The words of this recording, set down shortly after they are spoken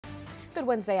Good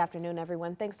Wednesday afternoon,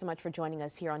 everyone. Thanks so much for joining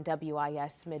us here on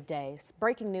WIS Midday.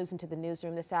 Breaking news into the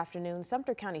newsroom this afternoon.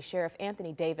 Sumter County Sheriff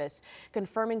Anthony Davis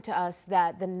confirming to us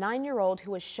that the 9-year-old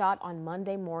who was shot on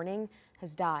Monday morning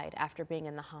has died after being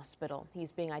in the hospital.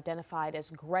 He's being identified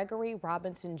as Gregory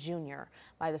Robinson Jr.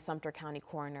 by the Sumter County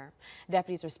coroner.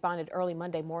 Deputies responded early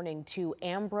Monday morning to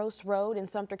Ambrose Road in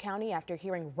Sumter County after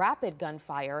hearing rapid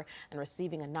gunfire and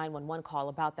receiving a 911 call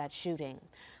about that shooting.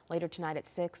 Later tonight at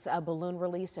 6, a balloon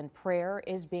release and prayer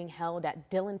is being held at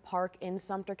Dillon Park in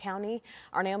Sumter County.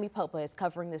 Our Naomi Popa is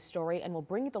covering this story and will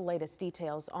bring you the latest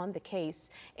details on the case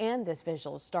and this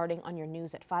visual starting on your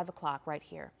news at 5 o'clock right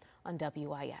here on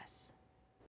WIS.